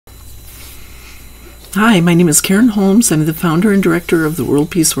Hi, my name is Karen Holmes. I'm the founder and director of the World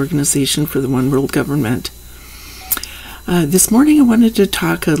Peace Organization for the One World Government. This morning I wanted to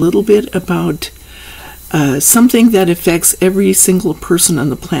talk a little bit about something that affects every single person on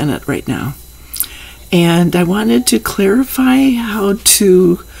the planet right now. And I wanted to clarify how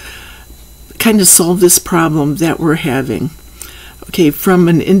to kind of solve this problem that we're having. Okay, from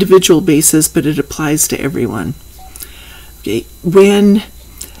an individual basis, but it applies to everyone. Okay, when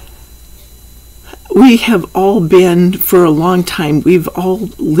we have all been, for a long time, we've all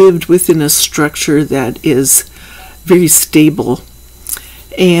lived within a structure that is very stable.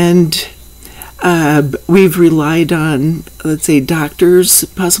 And we've relied on, let's say, doctors,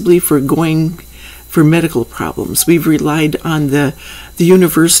 possibly for medical problems. We've relied on the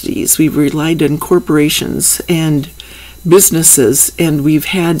universities. We've relied on corporations and businesses. And we've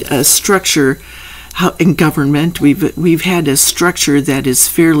had a structure in government, we've had a structure that is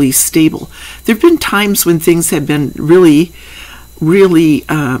fairly stable. There have been times when things have been really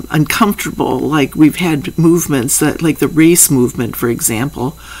uncomfortable, like we've had movements that, like the race movement, for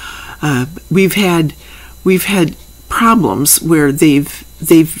example. We've had problems where they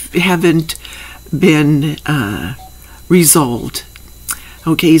haven't been resolved.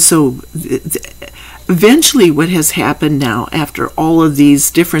 Okay, so eventually what has happened now, after all of these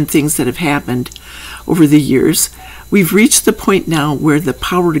different things that have happened over the years, we've reached the point now where the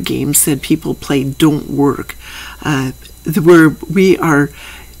power games that people play don't work. Where we are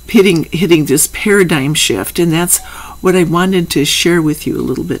hitting this paradigm shift, and that's what I wanted to share with you a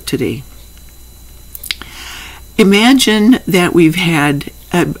little bit today. Imagine that we've had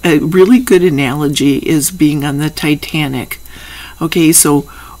a really good analogy is being on the Titanic. Okay, so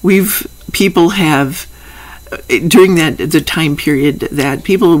people have, during the time period that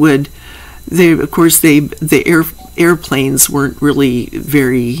people would, the airplanes weren't really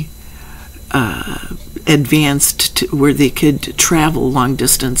very advanced to where they could travel long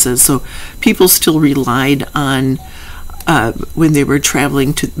distances. So people still relied on, when they were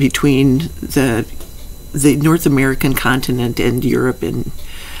traveling between the North American continent and Europe, and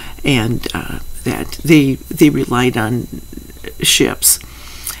that they relied on ships.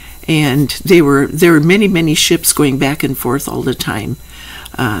 And there were many ships going back and forth all the time,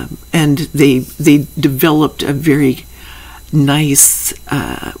 and they developed a very nice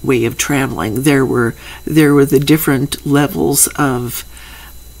way of traveling. There were the different levels of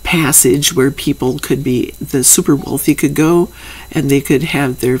passage where people could be, the super wealthy could go and they could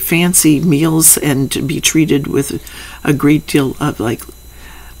have their fancy meals and be treated with a great deal of like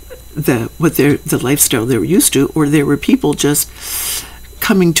the lifestyle they were used to. Or there were people just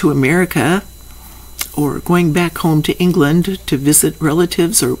coming to America or going back home to England to visit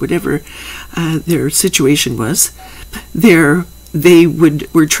relatives or whatever their situation was. They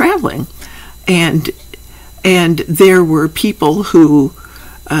were traveling, and there were people who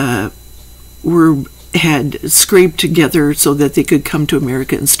had scraped together so that they could come to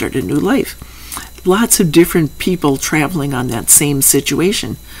America and start a new life. Lots of different people traveling on that same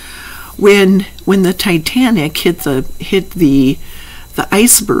situation. When the Titanic hit the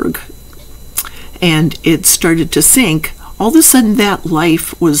iceberg and it started to sink, all of a sudden that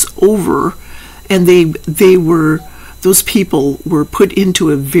life was over, and those people were put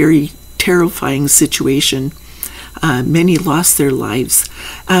into a very terrifying situation. Many lost their lives.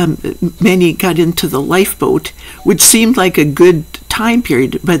 Many got into the lifeboat, which seemed like a good time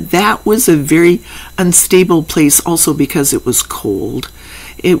period, but that was a very unstable place also because it was cold.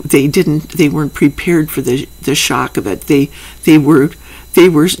 They weren't prepared for the shock of it. They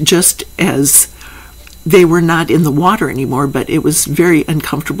were just as, they were not in the water anymore, but it was very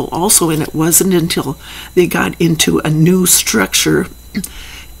uncomfortable also. And it wasn't until they got into a new structure,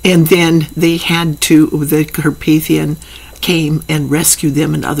 and then the Carpathian came and rescued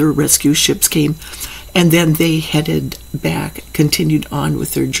them, and other rescue ships came, and then they headed back, continued on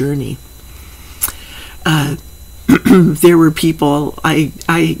with their journey. There were people,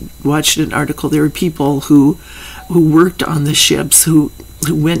 I watched an article, there were people who worked on the ships who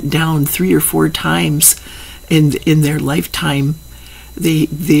went down 3 or 4 times in their lifetime.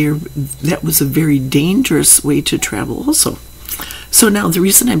 That was a very dangerous way to travel also. So now the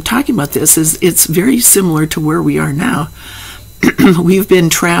reason I'm talking about this is it's very similar to where we are now. We've been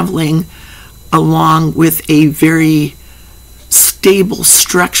traveling along with a very stable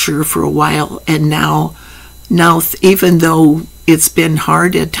structure for a while, and now even though it's been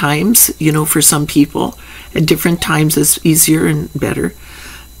hard at times, for some people, at different times it's easier and better,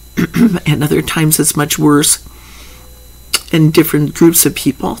 and other times it's much worse in different groups of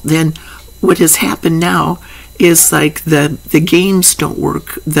people, then what has happened now is like the games don't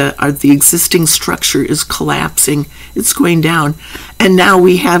work. The existing structure is collapsing. It's going down, and now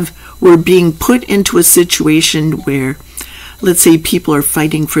we're being put into a situation where, let's say, people are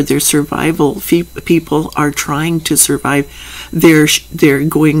fighting for their survival. People are trying to survive. They're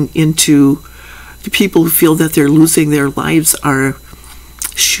going into, the people who feel that they're losing their lives are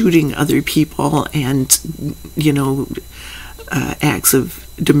shooting other people, and acts of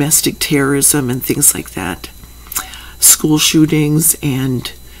domestic terrorism and things like that, school shootings,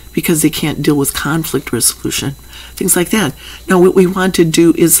 and because they can't deal with conflict resolution, things like that. Now what we want to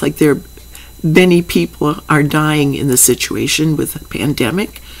do is, like, many people are dying in the situation with the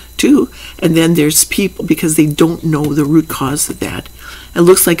pandemic too, and then there's people, because they don't know the root cause of that, it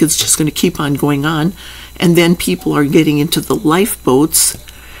looks like it's just going to keep on going on, and then people are getting into the lifeboats,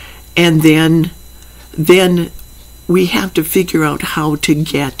 and then we have to figure out how to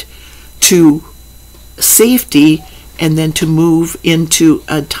get to safety, and then to move into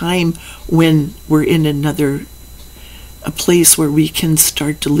a time when we're in a place where we can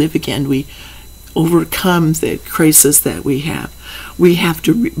start to live again. We overcome the crisis that we have. We have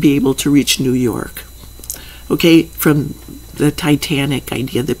to be able to reach New York. Okay, from the Titanic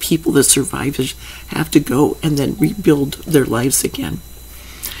idea, the people, the survivors, have to go and then rebuild their lives again.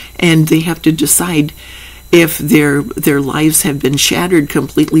 And they have to decide if their lives have been shattered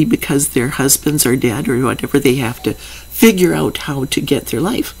completely because their husbands are dead or whatever. They have to figure out how to get their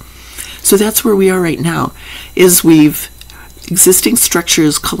life. So that's where we are right now, is existing structure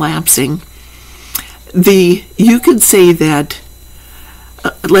is collapsing. You could say that,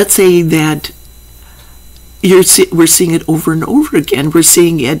 let's say that we're seeing it over and over again. We're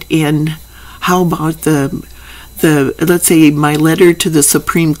seeing it in, how about let's say, my letter to the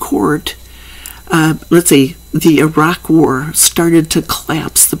Supreme Court. Let's say the Iraq War started to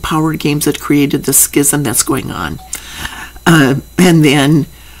collapse the power games that created the schism that's going on. And then,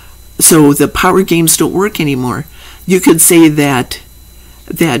 so the power games don't work anymore. You could say that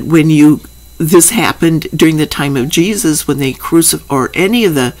when this happened during the time of Jesus, when they crucified, or any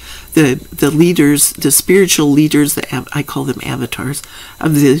of the leaders, the spiritual leaders, I call them avatars,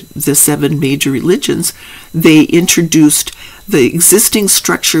 of the 7 major religions, they introduced, the existing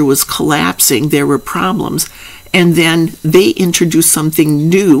structure was collapsing, there were problems, and then they introduced something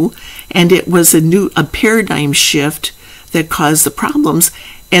new, and it was a paradigm shift that caused the problems.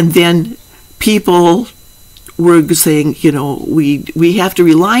 And then people were saying, we have to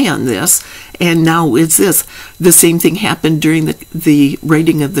rely on this, and now it's this. The same thing happened during the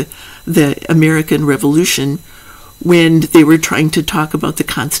writing of the American Revolution, when they were trying to talk about the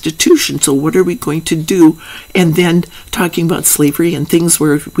Constitution. So what are we going to do? And then talking about slavery and things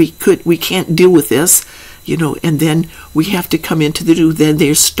where we can't deal with this, and then we have to come into then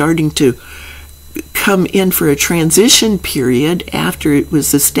they're starting to come in for a transition period after it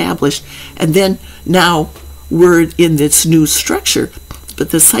was established, and then now we're in this new structure. But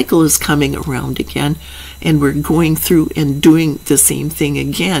the cycle is coming around again, and we're going through and doing the same thing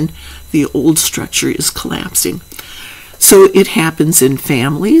again. The old structure is collapsing. So it happens in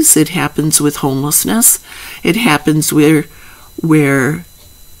families, it happens with homelessness, it happens where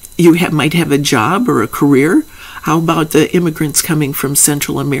you might have a job or a career. How about the immigrants coming from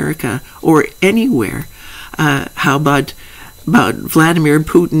Central America or anywhere? How about Vladimir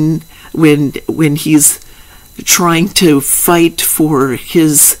Putin when he's trying to fight for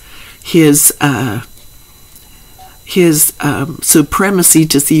his supremacy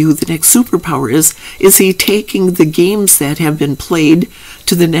to see who the next superpower is? Is he taking the games that have been played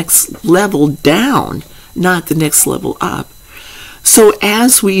to the next level down, not the next level up? So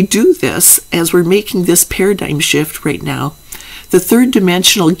as we do this, as we're making this paradigm shift right now, the third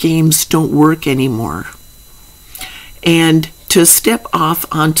dimensional games don't work anymore. And to step off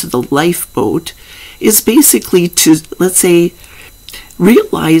onto the lifeboat is basically to, let's say,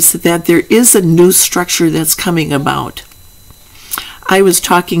 realize that there is a new structure that's coming about. I was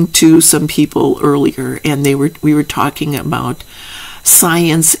talking to some people earlier, and we were talking about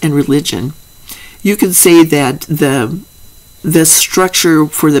science and religion. You could say that the structure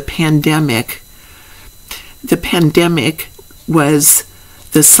for the pandemic was,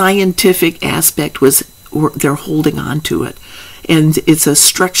 the scientific aspect was, they're holding on to it, and it's a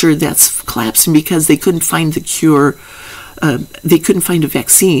structure that's collapsing because they couldn't find the cure. They couldn't find a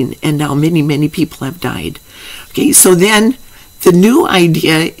vaccine, and now many people have died. Okay, so then the new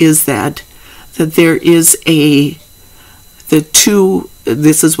idea is that there is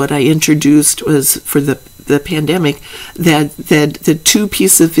this is what I introduced, was for the pandemic, that the two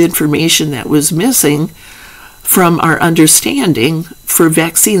pieces of information that was missing from our understanding for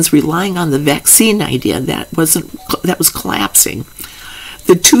vaccines, relying on the vaccine idea that was collapsing.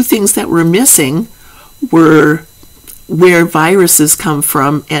 The two things that were missing were where viruses come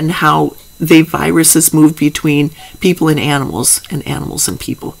from and how viruses move between people and animals and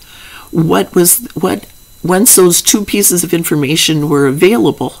people. Once those two pieces of information were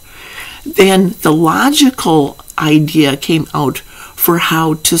available, then the logical idea came out for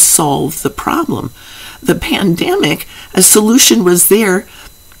how to solve the problem. The pandemic, a solution was there,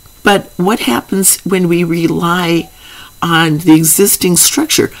 but what happens when we rely on the existing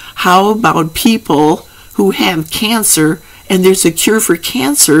structure? How about people who have cancer and there's a cure for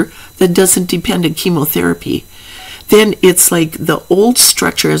cancer that doesn't depend on chemotherapy? Then it's like the old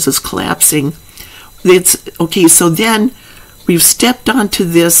structure as it's collapsing. It's okay, so then we've stepped onto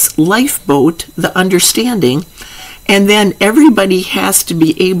this lifeboat, the understanding, and then everybody has to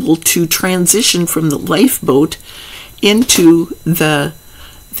be able to transition from the lifeboat into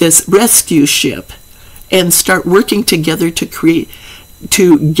this rescue ship and start working together to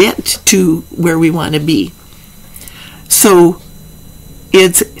get to where we want to be. So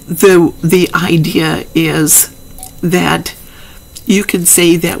it's the idea is that you could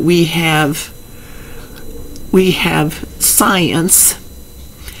say that we have science,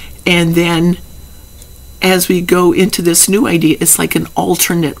 and then as we go into this new idea, it's like an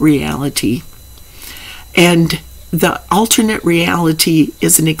alternate reality. And the alternate reality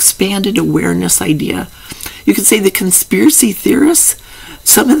is an expanded awareness idea. You could say the conspiracy theorists,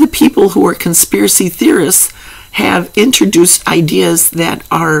 some of the people who are conspiracy theorists have introduced ideas that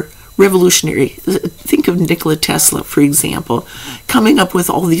are revolutionary. Think of Nikola Tesla, for example, coming up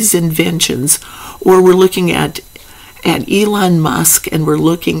with all these inventions. Or we're looking at Elon Musk, and we're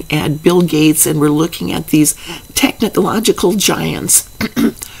looking at Bill Gates, and we're looking at these technological giants.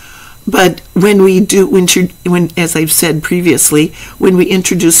 But when as I've said previously, when we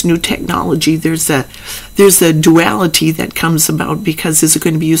introduce new technology, there's a duality that comes about, because is it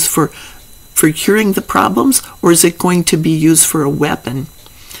going to be used for curing the problems, or is it going to be used for a weapon?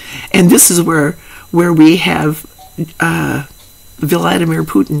 And this is where we have Vladimir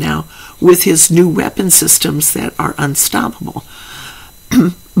Putin now with his new weapon systems that are unstoppable.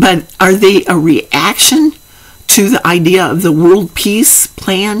 But are they a reaction to the idea of the world peace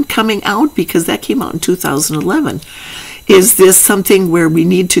plan coming out? Because that came out in 2011. Is this something where we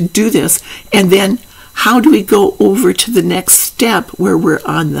need to do this? And then how do we go over to the next step where we're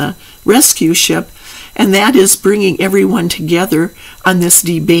on the rescue ship? And that is bringing everyone together on this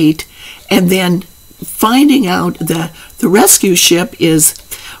debate, and then finding out that the rescue ship is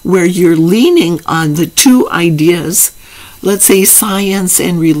where you're leaning on the two ideas. Let's say science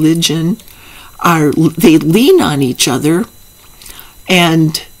and religion they lean on each other,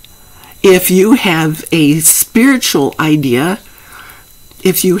 and if you have a spiritual idea,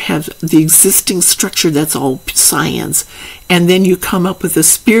 if you have the existing structure that's all science, and then you come up with a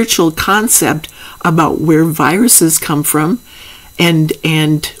spiritual concept about where viruses come from and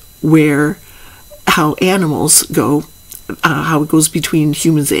how animals go, how it goes between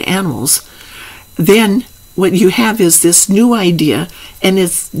humans and animals, then what you have is this new idea, and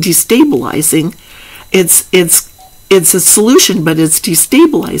it's destabilizing. It's a solution, but it's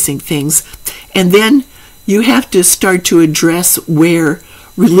destabilizing things. And then you have to start to address where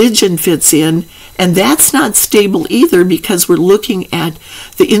religion fits in, and that's not stable either, because we're looking at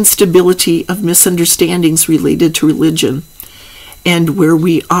the instability of misunderstandings related to religion and where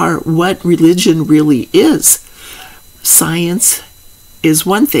we are, what religion really is. Science is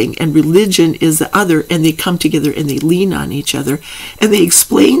one thing and religion is the other, and they come together and they lean on each other and they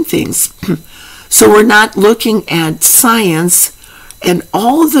explain things. So we're not looking at science and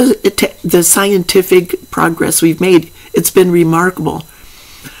all the scientific progress we've made. It's been remarkable.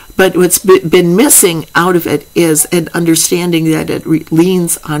 But what's been missing out of it is an understanding that it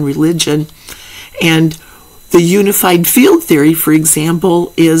leans on religion. And the unified field theory, for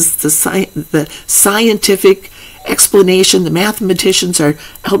example, is the scientific explanation. The mathematicians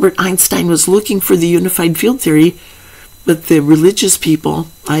Albert Einstein was looking for the unified field theory, but the religious people,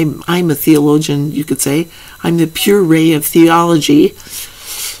 I'm a theologian, you could say. I'm the pure ray of theology.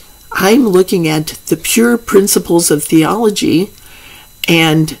 I'm looking at the pure principles of theology,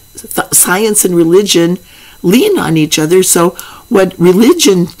 and science and religion lean on each other. So what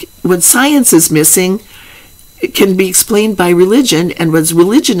science is missing, it can be explained by religion, and what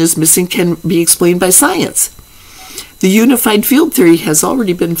religion is missing can be explained by science. The unified field theory has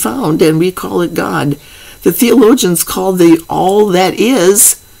already been found, and we call it God. The theologians call the all that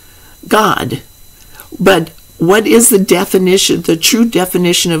is God. But what is the definition, the true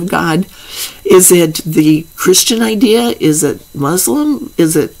definition of God? Is it the Christian idea? Is it Muslim?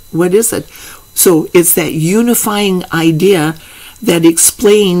 What is it? So it's that unifying idea that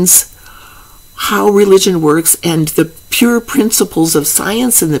explains how religion works and the pure principles of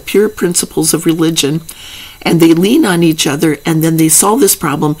science and the pure principles of religion, and they lean on each other, and then they solve this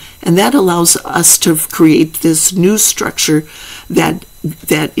problem, and that allows us to create this new structure that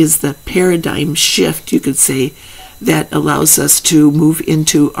is the paradigm shift, you could say, that allows us to move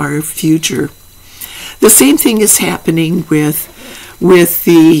into our future. The same thing is happening with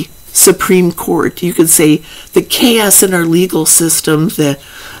the Supreme Court. You could say the chaos in our legal system, the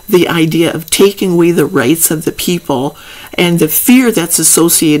idea of taking away the rights of the people, and the fear that's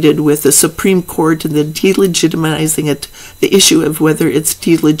associated with the Supreme Court and the delegitimizing it, the issue of whether it's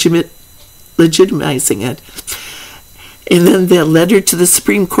legitimizing it. And then the letter to the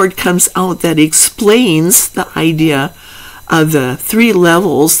Supreme Court comes out that explains the idea of the three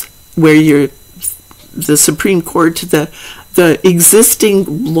levels where the Supreme Court, the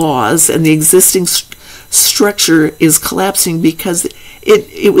existing laws and the existing structure is collapsing because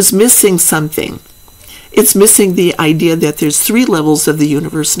it was missing something. It's missing the idea that there's three levels of the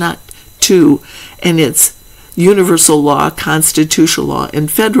universe, not two, and it's universal law, constitutional law,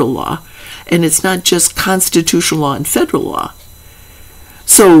 and federal law. And it's not just constitutional law and federal law.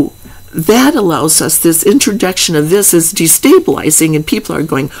 So that allows us, this introduction of this is destabilizing, and people are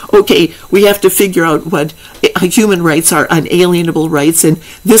going, okay, we have to figure out what human rights are, unalienable rights, and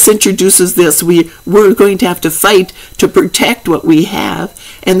this introduces this. We're going to have to fight to protect what we have,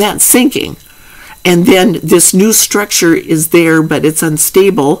 and that's sinking. And then this new structure is there, but it's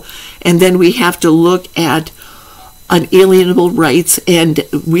unstable, and then we have to look at unalienable rights, and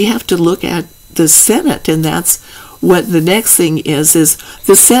we have to look at the Senate, and that's what the next thing is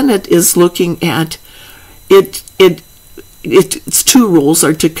the Senate is looking at it. Its two roles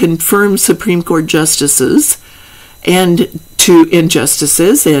are to confirm Supreme Court justices and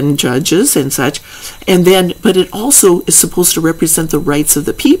justices and judges and such, and then, but it also is supposed to represent the rights of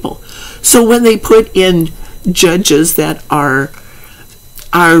the people. So when they put in judges that are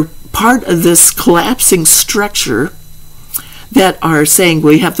part of this collapsing structure, that are saying,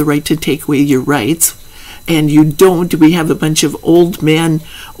 we have the right to take away your rights, and you don't. We have a bunch of old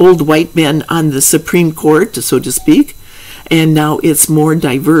white men on the Supreme Court, so to speak, and now it's more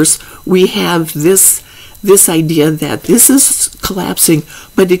diverse. We have this idea that this is collapsing,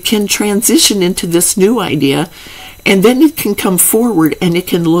 but it can transition into this new idea, and then it can come forward and it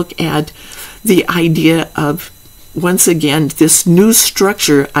can look at the idea of, once again, this new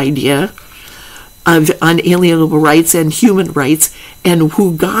structure idea of unalienable rights and human rights, and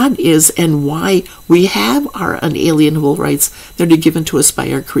who God is and why we have our unalienable rights that are given to us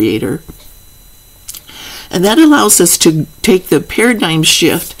by our Creator. And that allows us to take the paradigm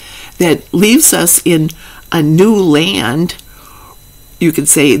shift that leaves us in a new land, you could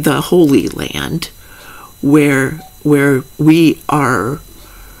say the Holy Land, where we are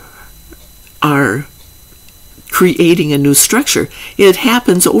creating a new structure. It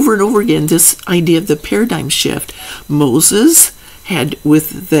happens over and over again, this idea of the paradigm shift. Moses had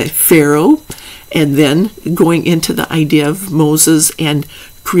with the Pharaoh, and then going into the idea of Moses and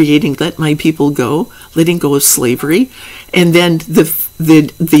creating, let my people go, letting go of slavery, and then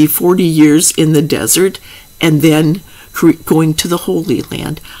the 40 years in the desert, and then going to the Holy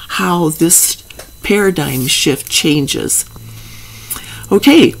Land. How this paradigm shift changes.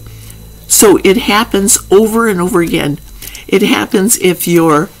 Okay. So it happens over and over again. It happens if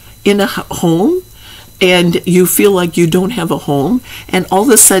you're in a home and you feel like you don't have a home, and all of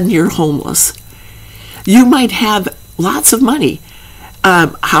a sudden you're homeless. You might have lots of money.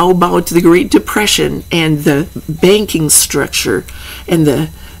 How about the Great Depression and the banking structure and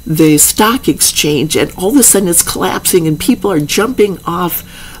the stock exchange, and all of a sudden it's collapsing and people are jumping off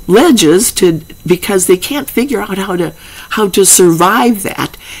ledges because they can't figure out how to survive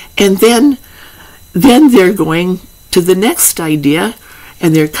that, and then they're going to the next idea,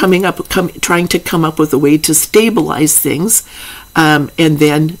 and they're trying to come up with a way to stabilize things, and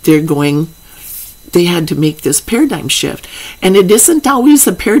then they had to make this paradigm shift. And it isn't always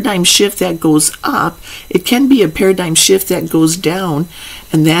a paradigm shift that goes up. It can be a paradigm shift that goes down,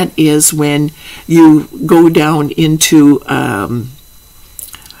 and that is when you go down into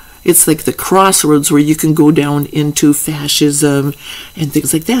it's like the crossroads where you can go down into fascism and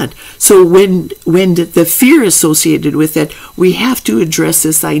things like that. So when the fear associated with it, we have to address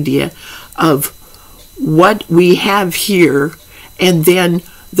this idea of what we have here, and then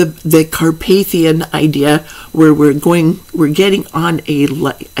the Carpathian idea where we're getting on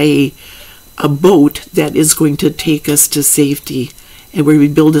a a boat that is going to take us to safety and where we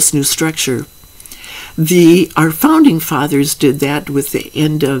build this new structure. Our founding fathers did that with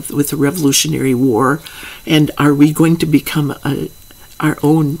the Revolutionary War. And are we going to become our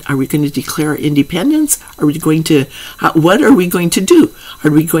own? Are we going to declare independence? Are we going to, what are we going to do?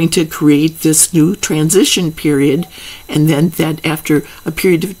 Are we going to create this new transition period, and then that after a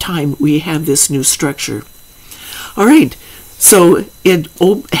period of time we have this new structure? All right, so it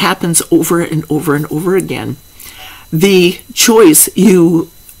happens over and over and over again. The choice,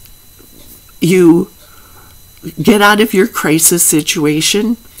 you get out of your crisis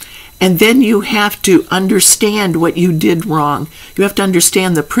situation, and then you have to understand what you did wrong. You have to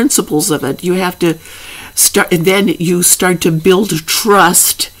understand the principles of it. You have to start, and then you start to build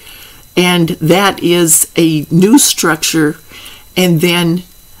trust, and that is a new structure. And then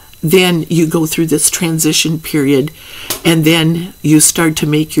you go through this transition period, and then you start to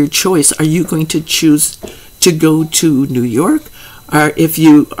make your choice. Are you going to choose to go to New York, or if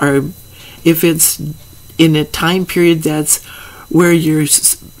it's in a time period that's where your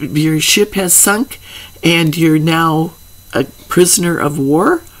ship has sunk and you're now a prisoner of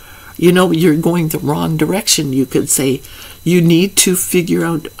war, you're going the wrong direction, you could say. You need to figure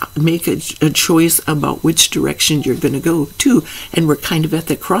out, make a choice about which direction you're going to go to, and we're kind of at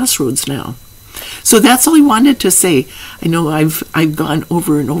the crossroads now. So that's all I wanted to say. I know I've gone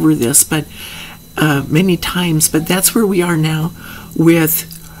over and over this, but many times, but that's where we are now. With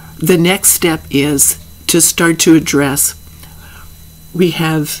the next step is to start to address. We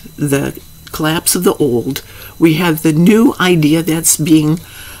have the collapse of the old. We have the new idea that's being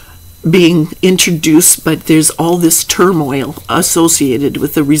introduced, but there's all this turmoil associated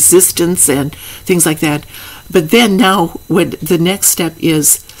with the resistance and things like that. But then now what the next step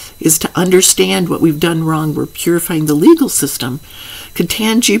is to understand what we've done wrong. We're purifying the legal system.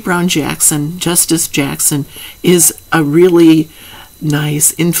 Ketanji Brown Jackson, Justice Jackson, is a really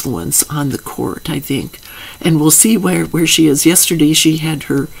nice influence on the court, I think. And we'll see where she is. Yesterday she had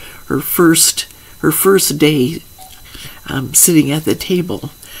her first day sitting at the table.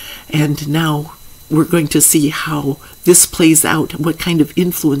 And now we're going to see how this plays out, what kind of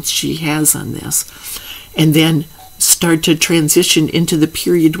influence she has on this. And then start to transition into the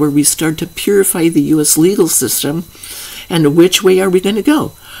period where we start to purify the U.S. legal system. And which way are we going to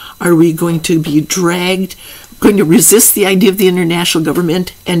go? Are we going to be going to resist the idea of the international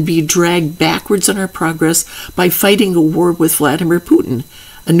government and be dragged backwards in our progress by fighting a war with Vladimir Putin,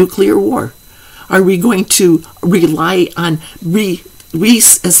 a nuclear war? Are we going to rely on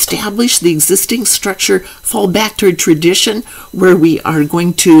re-establish the existing structure, fall back to a tradition where we are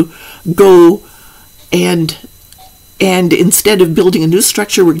going to go and instead of building a new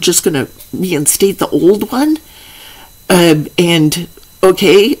structure, we're just going to reinstate the old one?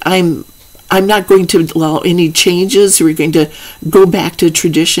 Okay, I'm not going to allow any changes. Are we going to go back to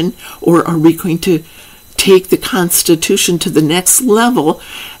tradition, or are we going to take the Constitution to the next level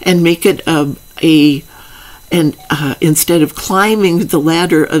and make it instead of climbing the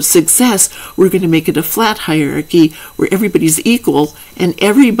ladder of success, we're going to make it a flat hierarchy where everybody's equal and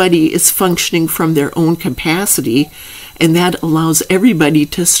everybody is functioning from their own capacity. And that allows everybody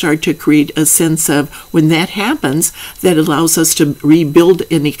to start to create a sense of, when that happens, that allows us to rebuild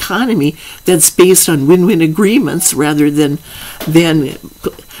an economy that's based on win-win agreements rather than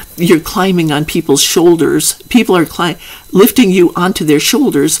you're climbing on people's shoulders. People are lifting you onto their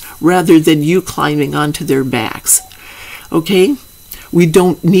shoulders rather than you climbing onto their backs. Okay? We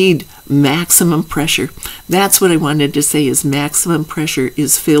don't need maximum pressure. That's what I wanted to say, is maximum pressure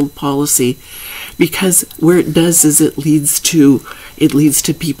is failed policy, because where it does is it leads to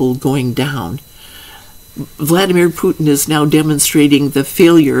people going down. Vladimir Putin is now demonstrating the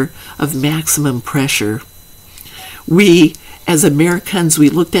failure of maximum pressure. We, as Americans, we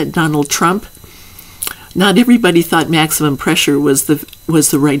looked at Donald Trump. Not everybody thought maximum pressure was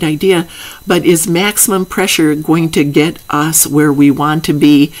the right idea, but is maximum pressure going to get us where we want to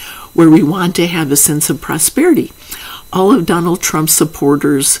be, where we want to have a sense of prosperity? All of Donald Trump's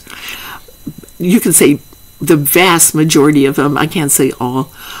supporters, you can say the vast majority of them, I can't say all,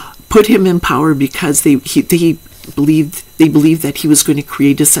 put him in power because they believed that he was going to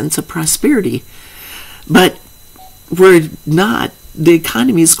create a sense of prosperity. But we're not. The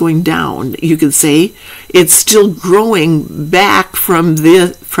economy is going down. You could say it's still growing back from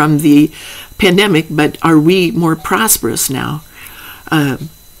the pandemic, but are we more prosperous now?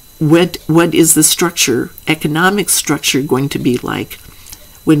 What is the structure, economic structure, going to be like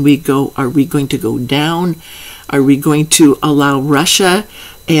when we go? Are we going to go down? Are we going to allow Russia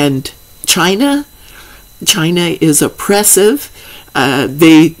and China? China is oppressive.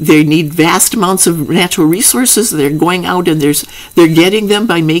 They need vast amounts of natural resources. They're going out and they're getting them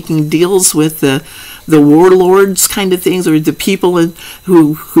by making deals with the warlords kind of things, or the people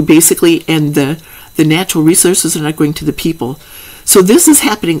who basically, and the natural resources are not going to the people. So this is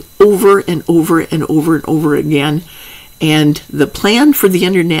happening over and over and over and over again. And the plan for the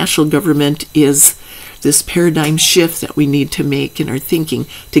international government is this paradigm shift that we need to make in our thinking,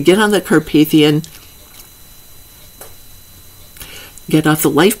 to get on the Carpathian, get off the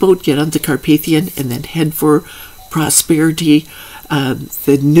lifeboat, get on the Carpathian, and then head for prosperity,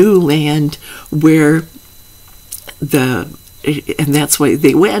 the new land where and that's why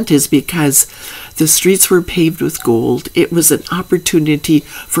they went, is because the streets were paved with gold. It was an opportunity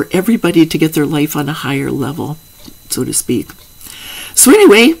for everybody to get their life on a higher level, so to speak. So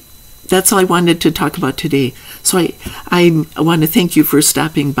anyway, that's all I wanted to talk about today. So I want to thank you for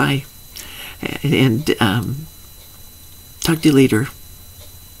stopping by, and talk to you later.